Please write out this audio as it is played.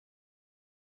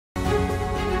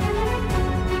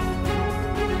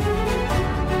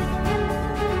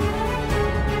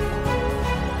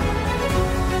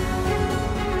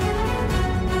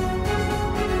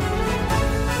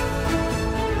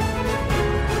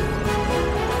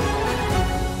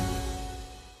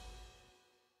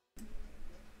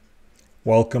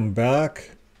Welcome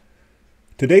back.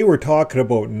 Today we're talking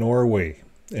about Norway.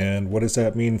 And what does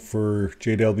that mean for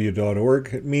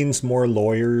jw.org? It means more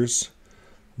lawyers,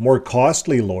 more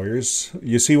costly lawyers.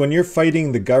 You see, when you're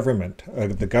fighting the government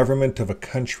of a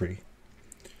country,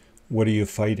 what are you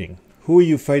fighting? Who are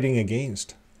you fighting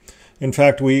against? In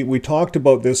fact, we talked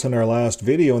about this in our last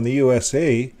video. In the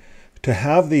USA, to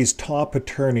have these top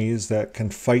attorneys that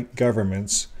can fight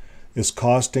governments is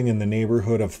costing in the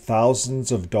neighborhood of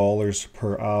thousands of dollars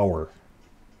per hour.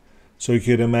 So you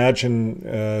could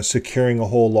imagine securing a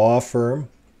whole law firm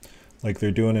like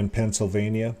they're doing in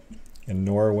Pennsylvania and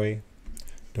Norway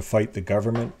to fight the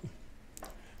government.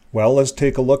 Well, let's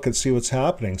take a look and see what's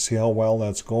happening, see how well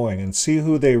that's going, and see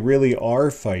who they really are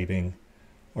fighting.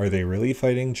 Are they really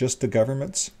fighting just the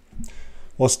governments?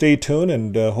 Well, stay tuned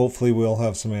and hopefully we'll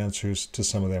have some answers to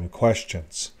some of them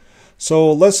questions.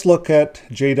 So let's look at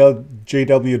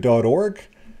jw.org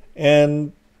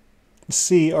and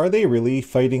see, are they really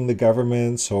fighting the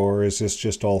governments, or is this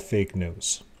just all fake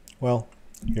news? Well,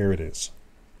 here it is.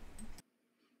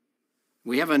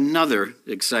 We have another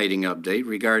exciting update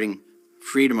regarding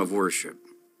freedom of worship.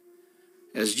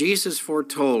 As Jesus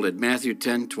foretold at Matthew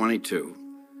 10:22,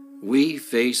 we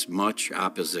face much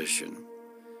opposition.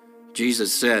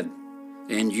 Jesus said,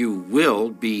 "And you will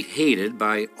be hated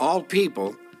by all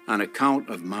people on account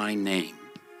of my name."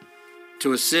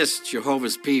 To assist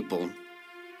Jehovah's people,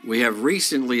 we have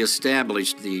recently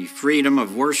established the Freedom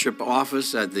of Worship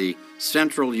office at the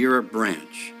Central Europe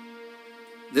branch.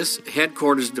 This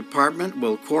headquarters department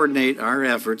will coordinate our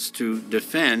efforts to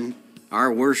defend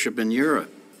our worship in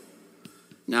Europe.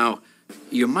 Now,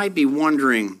 you might be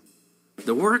wondering,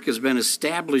 the work has been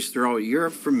established throughout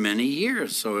Europe for many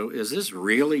years, so is this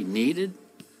really needed?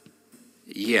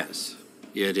 Yes,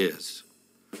 it is.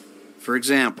 For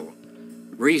example,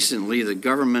 recently the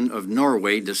government of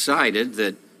Norway decided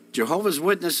that Jehovah's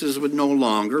Witnesses would no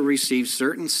longer receive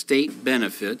certain state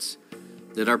benefits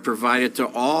that are provided to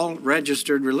all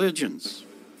registered religions.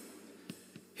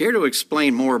 Here to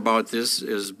explain more about this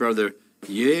is Brother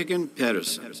Jørgen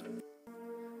Pedersen.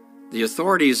 The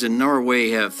authorities in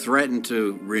Norway have threatened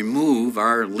to remove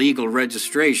our legal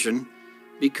registration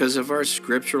because of our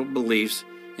scriptural beliefs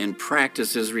and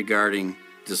practices regarding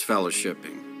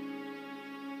disfellowshipping.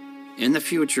 In the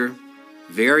future,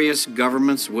 various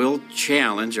governments will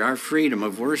challenge our freedom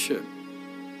of worship.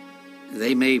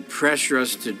 They may pressure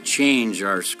us to change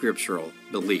our scriptural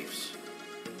beliefs,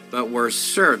 but we're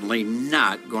certainly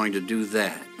not going to do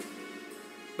that.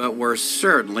 But we're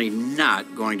certainly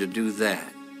not going to do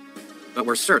that. But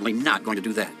we're certainly not going to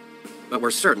do that. But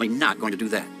we're certainly not going to do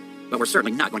that. But we're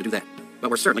certainly not going to do that. But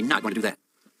we're certainly not going to do that.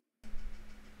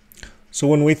 So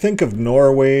when we think of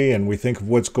Norway and we think of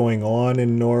what's going on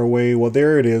in Norway, well,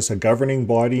 there it is, a governing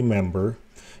body member.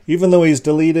 Even though he's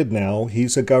deleted now,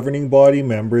 he's a governing body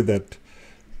member that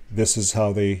this is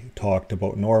how they talked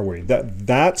about Norway.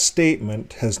 That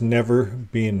statement has never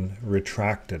been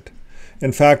retracted.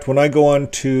 In fact, when I go on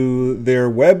to their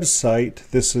website,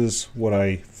 this is what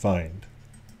I find.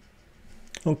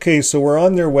 Okay, so we're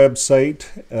on their website,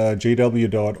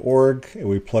 jw.org.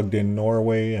 We plugged in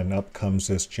Norway, and up comes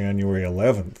this January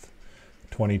 11th,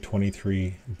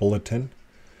 2023 bulletin.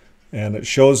 And it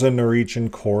shows a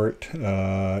Norwegian court.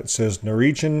 It says,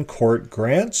 Norwegian court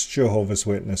grants Jehovah's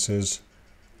Witnesses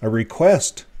a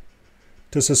request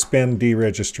to suspend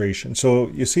deregistration. So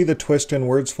you see the twist in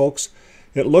words, folks?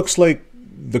 It looks like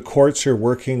the courts are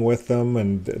working with them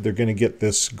and they're going to get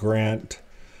this grant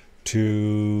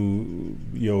to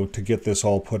get this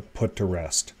all put to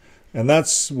rest. And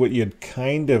that's what you'd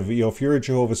kind of, if you're a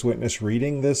Jehovah's Witness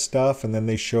reading this stuff, and then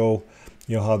they show,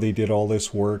 how they did all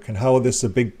this work and how this is a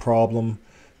big problem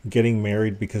getting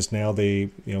married because now they,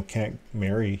 can't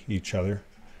marry each other.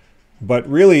 But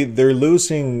really, they're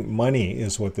losing money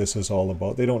is what this is all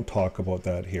about. They don't talk about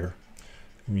that here.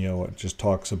 It just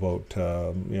talks about,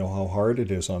 how hard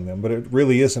it is on them. But it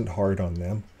really isn't hard on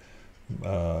them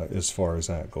as far as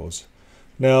that goes.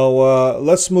 Now,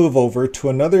 let's move over to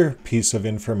another piece of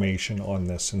information on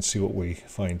this and see what we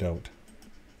find out.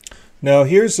 Now,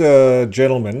 here's a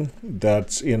gentleman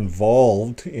that's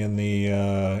involved in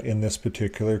this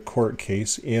particular court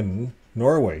case in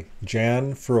Norway,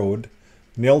 Jan Frode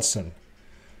Nilsen.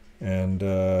 And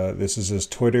this is his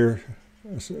Twitter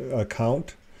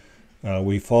account.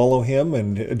 We follow him,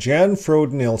 and Jan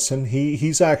Frode Nilsen,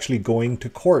 he's actually going to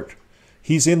court.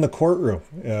 He's in the courtroom.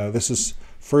 This is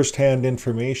first-hand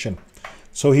information.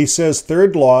 So he says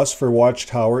third loss for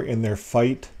Watchtower in their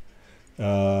fight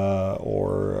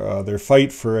their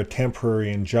fight for a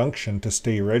temporary injunction to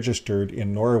stay registered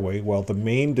in Norway while the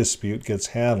main dispute gets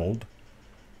handled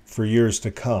for years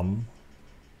to come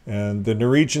And the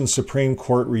Norwegian Supreme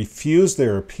Court refused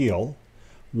their appeal.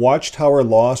 Watchtower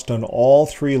lost on all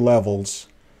 3 levels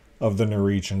of the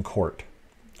Norwegian court.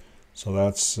 So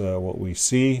that's what we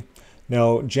see.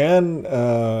 Now, Jan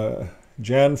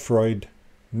Freud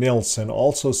Nilsson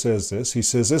also says this. He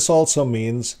says, this also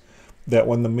means that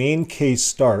when the main case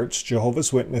starts,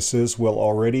 Jehovah's Witnesses will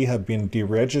already have been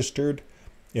deregistered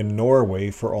in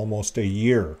Norway for almost a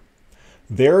year.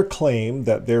 Their claim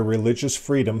that their religious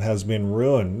freedom has been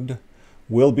ruined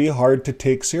will be hard to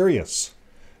take serious.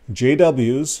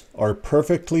 JWs are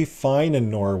perfectly fine in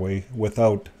Norway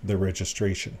without the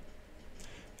registration.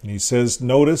 And he says,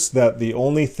 notice that the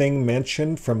only thing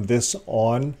mentioned from this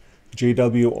on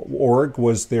JW.org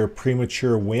was their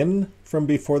premature win from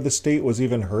before the state was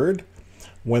even heard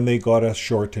when they got a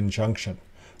short injunction.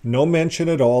 No mention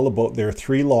at all about their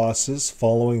 3 losses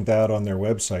following that on their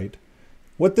website.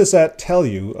 What does that tell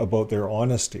you about their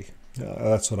honesty?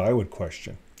 That's what I would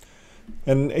question.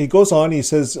 And he goes on, he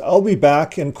says, I'll be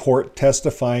back in court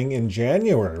testifying in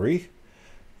January.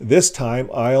 This time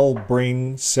I'll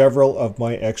bring several of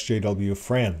my ex-JW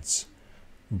friends.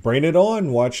 Bring it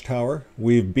on, Watchtower.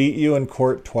 We've beat you in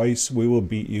court twice. We will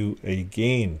beat you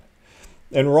again.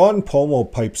 And Ron Pomo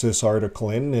pipes this article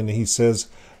in, and he says,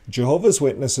 Jehovah's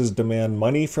Witnesses demand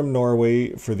money from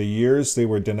Norway for the years they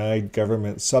were denied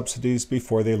government subsidies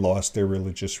before they lost their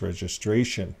religious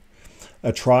registration.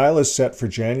 A trial is set for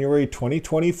January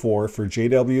 2024 for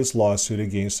JW's lawsuit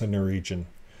against the Norwegian.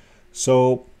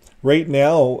 So right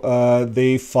now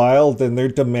they filed and they're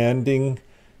demanding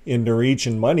in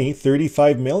Norwegian money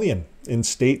 35 million in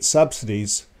state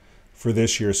subsidies for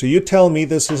this year. So you tell me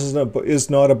this is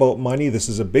not about money. This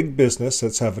is a big business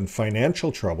that's having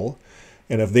financial trouble.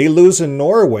 And if they lose in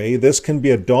Norway, this can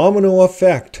be a domino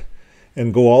effect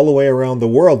and go all the way around the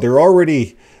world. They're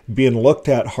already being looked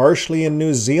at harshly in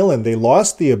New Zealand. They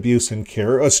lost the abuse and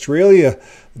care. Australia,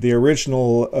 the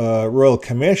original Royal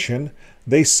Commission,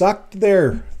 they sucked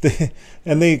there.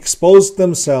 And they exposed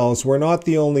themselves. We're not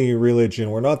the only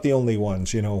religion. We're not the only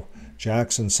ones. You know,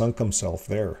 Jackson sunk himself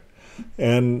there.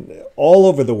 And all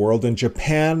over the world, in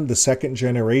Japan, the 2nd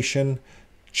generation,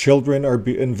 children are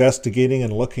investigating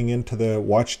and looking into the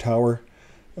Watchtower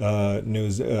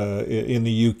news. In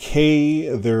the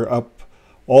UK, they're up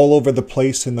all over the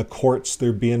place in the courts.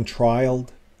 They're being trialed.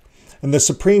 And the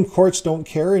Supreme Courts don't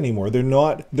care anymore.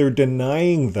 They're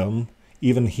denying them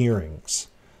even hearings.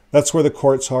 That's where the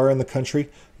courts are in the country.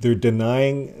 They're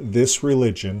denying this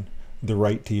religion the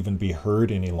right to even be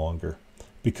heard any longer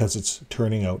because it's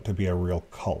turning out to be a real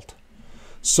cult.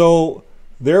 So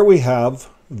there we have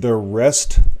the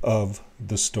rest of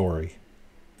the story.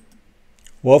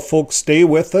 Well, folks, stay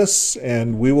with us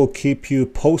and we will keep you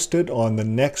posted on the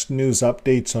next news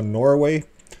updates on Norway.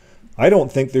 I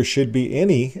don't think there should be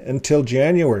any until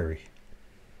January,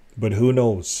 but who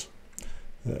knows?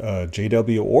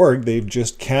 JW.org, they've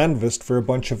just canvassed for a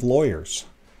bunch of lawyers,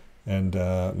 and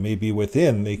maybe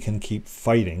within they can keep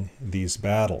fighting these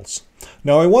battles.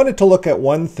 Now, I wanted to look at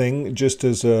one thing just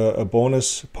as a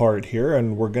bonus part here,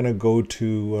 and we're going to go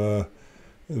to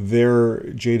their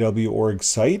JW.org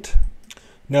site.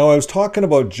 Now, I was talking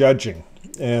about judging,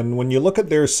 and when you look at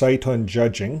their site on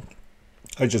judging,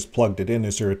 I just plugged it in,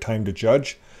 is there a time to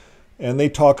judge? And they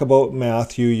talk about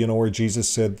Matthew, you know, where Jesus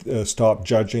said, stop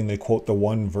judging. They quote the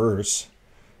one verse.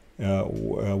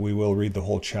 We will read the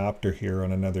whole chapter here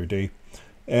on another day.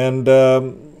 And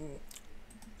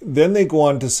then they go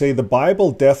on to say, the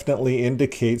Bible definitely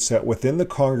indicates that within the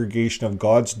congregation of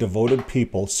God's devoted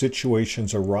people,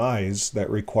 situations arise that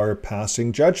require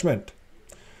passing judgment.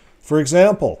 For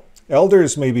example,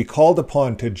 elders may be called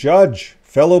upon to judge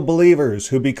fellow believers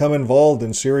who become involved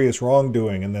in serious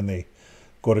wrongdoing, and then they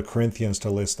go to Corinthians to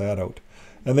list that out.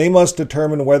 And they must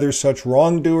determine whether such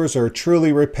wrongdoers are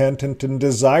truly repentant and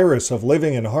desirous of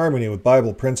living in harmony with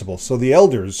Bible principles. So the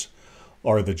elders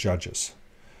are the judges.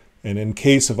 And in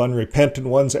case of unrepentant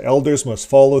ones, elders must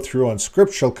follow through on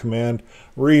scriptural command,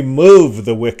 remove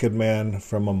the wicked man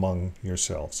from among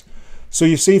yourselves. So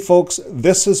you see, folks,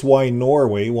 this is why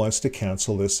Norway wants to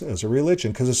cancel this as a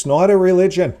religion, because it's not a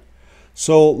religion.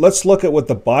 So let's look at what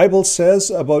the Bible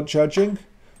says about judging.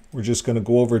 We're just going to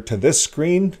go over to this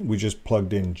screen. We just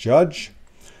plugged in judge.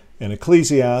 And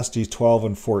Ecclesiastes 12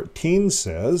 and 14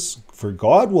 says, for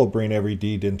God will bring every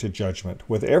deed into judgment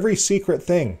with every secret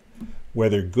thing,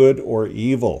 whether good or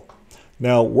evil.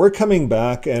 Now, we're coming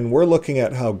back and we're looking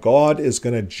at how God is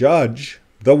going to judge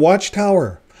the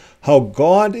Watchtower. How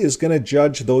God is going to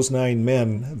judge those 9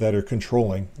 men that are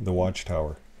controlling the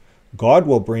Watchtower. God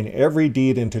will bring every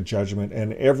deed into judgment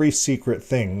and every secret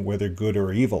thing, whether good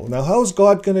or evil. Now, how is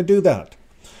God going to do that?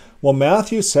 Well,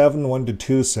 Matthew 7,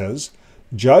 1-2 says,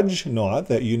 Judge not,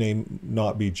 that you may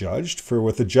not be judged, for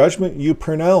with the judgment you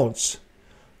pronounce,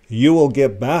 you will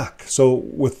get back. So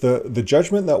with the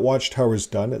judgment that Watchtower's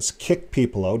done, it's kicked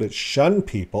people out, it's shunned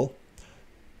people.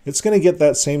 It's going to get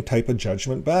that same type of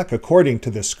judgment back, according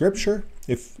to this scripture.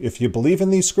 If you believe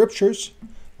in these scriptures,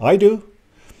 I do.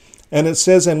 And it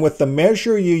says, and with the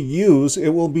measure you use, it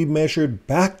will be measured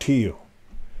back to you.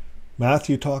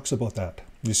 Matthew talks about that.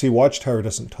 You see, Watchtower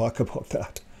doesn't talk about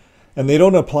that. And they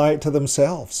don't apply it to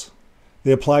themselves.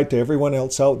 They apply it to everyone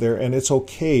else out there, and it's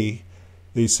okay,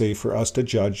 they say, for us to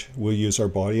judge. We'll use our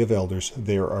body of elders.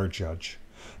 They're our judge.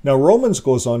 Now, Romans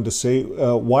goes on to say,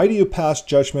 why do you pass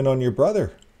judgment on your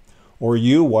brother? Or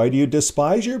you, why do you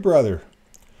despise your brother?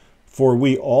 For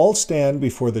we all stand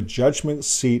before the judgment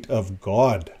seat of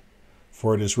God.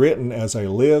 For it is written, as I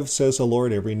live, says the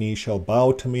Lord, every knee shall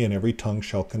bow to me, and every tongue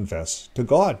shall confess to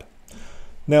God.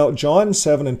 Now, John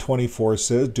 7:24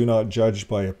 says, do not judge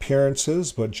by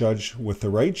appearances, but judge with the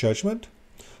right judgment.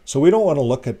 So we don't want to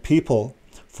look at people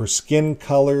for skin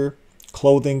color,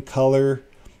 clothing color.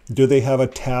 Do they have a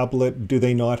tablet? Do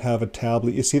they not have a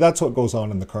tablet? You see, that's what goes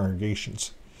on in the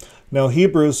congregations. Now,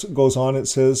 Hebrews goes on, it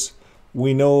says,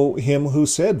 we know him who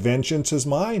said, vengeance is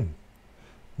mine.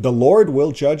 The Lord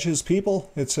will judge his people,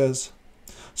 it says.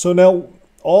 So now,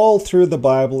 all through the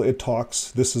Bible, it talks,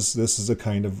 this is a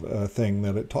kind of thing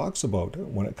that it talks about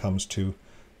when it comes to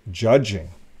judging.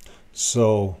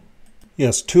 So,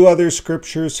 yes, two other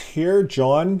scriptures here.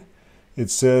 John, it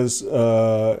says,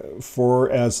 for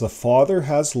as the Father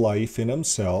has life in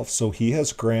himself, so he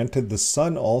has granted the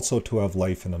Son also to have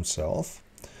life in himself.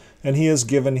 And he has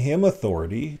given him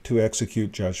authority to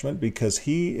execute judgment because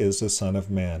he is the Son of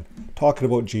Man. Talking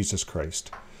about Jesus Christ.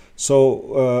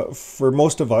 So for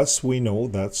most of us, we know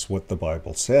that's what the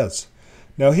Bible says.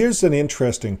 Now here's an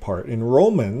interesting part. In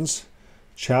Romans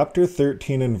chapter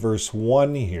 13 and verse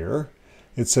 1 here,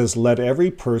 it says, let every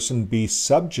person be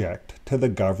subject to the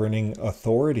governing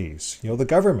authorities. You know, the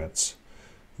governments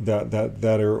that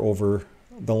are over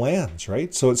the lands,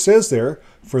 right? So it says there,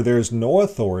 for there is no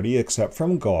authority except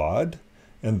from God,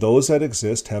 and those that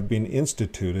exist have been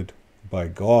instituted by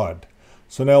God.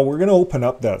 So now we're going to open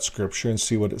up that scripture and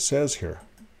see what it says here.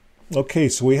 Okay,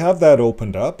 so we have that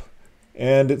opened up,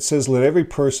 and it says, let every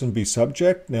person be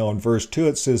subject. Now in verse 2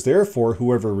 it says, therefore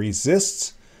whoever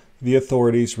resists the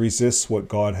authorities resists what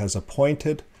God has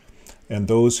appointed, and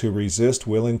those who resist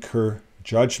will incur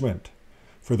judgment.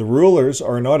 For the rulers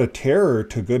are not a terror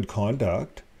to good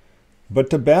conduct, but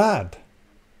to bad.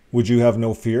 Would you have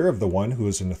no fear of the one who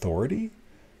is in authority?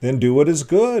 Then do what is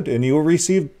good, and you will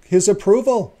receive his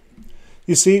approval.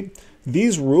 You see,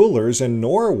 these rulers in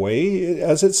Norway,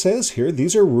 as it says here,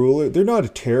 these are rulers. They're not a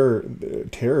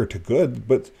terror to good,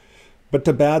 but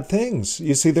to bad things.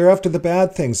 You see, they're after the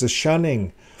bad things, the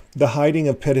shunning, the hiding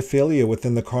of pedophilia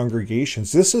within the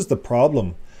congregations. This is the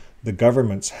problem the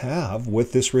governments have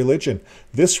with this religion.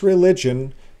 This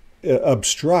religion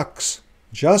obstructs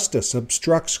justice,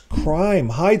 obstructs crime,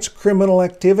 hides criminal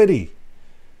activity.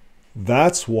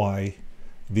 That's why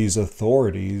these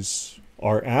authorities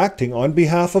are acting on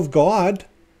behalf of God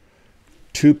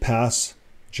to pass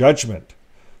judgment.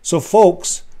 So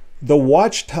folks, the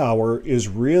Watchtower is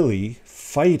really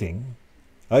fighting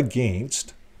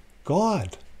against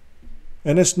God.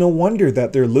 And it's no wonder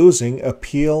that they're losing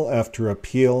appeal after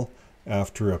appeal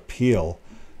after appeal.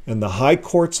 And the high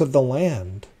courts of the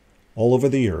land all over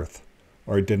the earth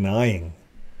are denying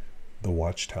the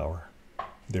Watchtower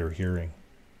their hearing.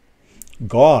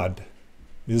 God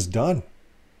is done.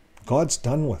 God's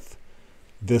done with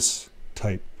this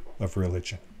type of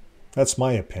religion. That's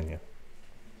my opinion.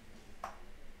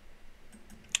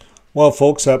 Well,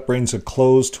 folks, that brings a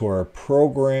close to our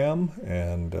program.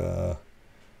 And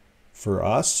for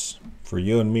us, for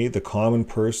you and me, the common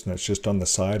person that's just on the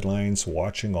sidelines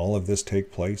watching all of this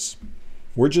take place,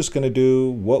 we're just going to do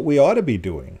what we ought to be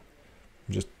doing.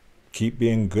 Just keep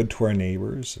being good to our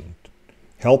neighbors and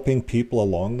helping people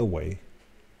along the way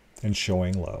and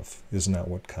showing love. Isn't that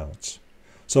what counts?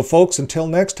 So folks, until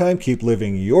next time, keep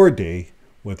living your day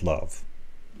with love.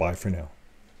 Bye for now.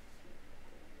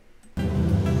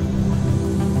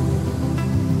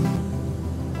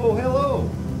 Oh, hello.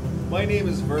 My name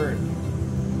is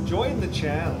Vern. Join the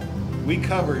channel. We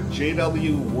cover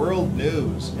JW World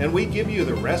News, and we give you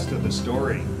the rest of the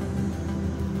story.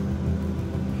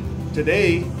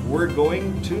 Today, we're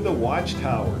going to the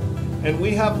Watchtower, and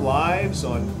we have lives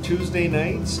on Tuesday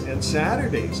nights and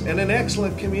Saturdays, and an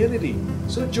excellent community.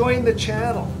 So join the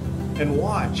channel and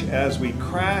watch as we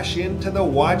crash into the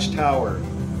Watchtower.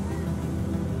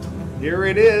 Here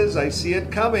it is. I see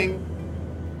it coming.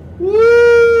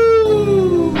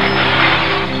 Woo!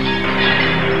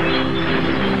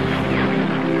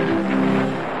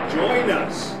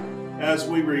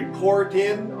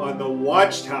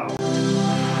 Watchtower.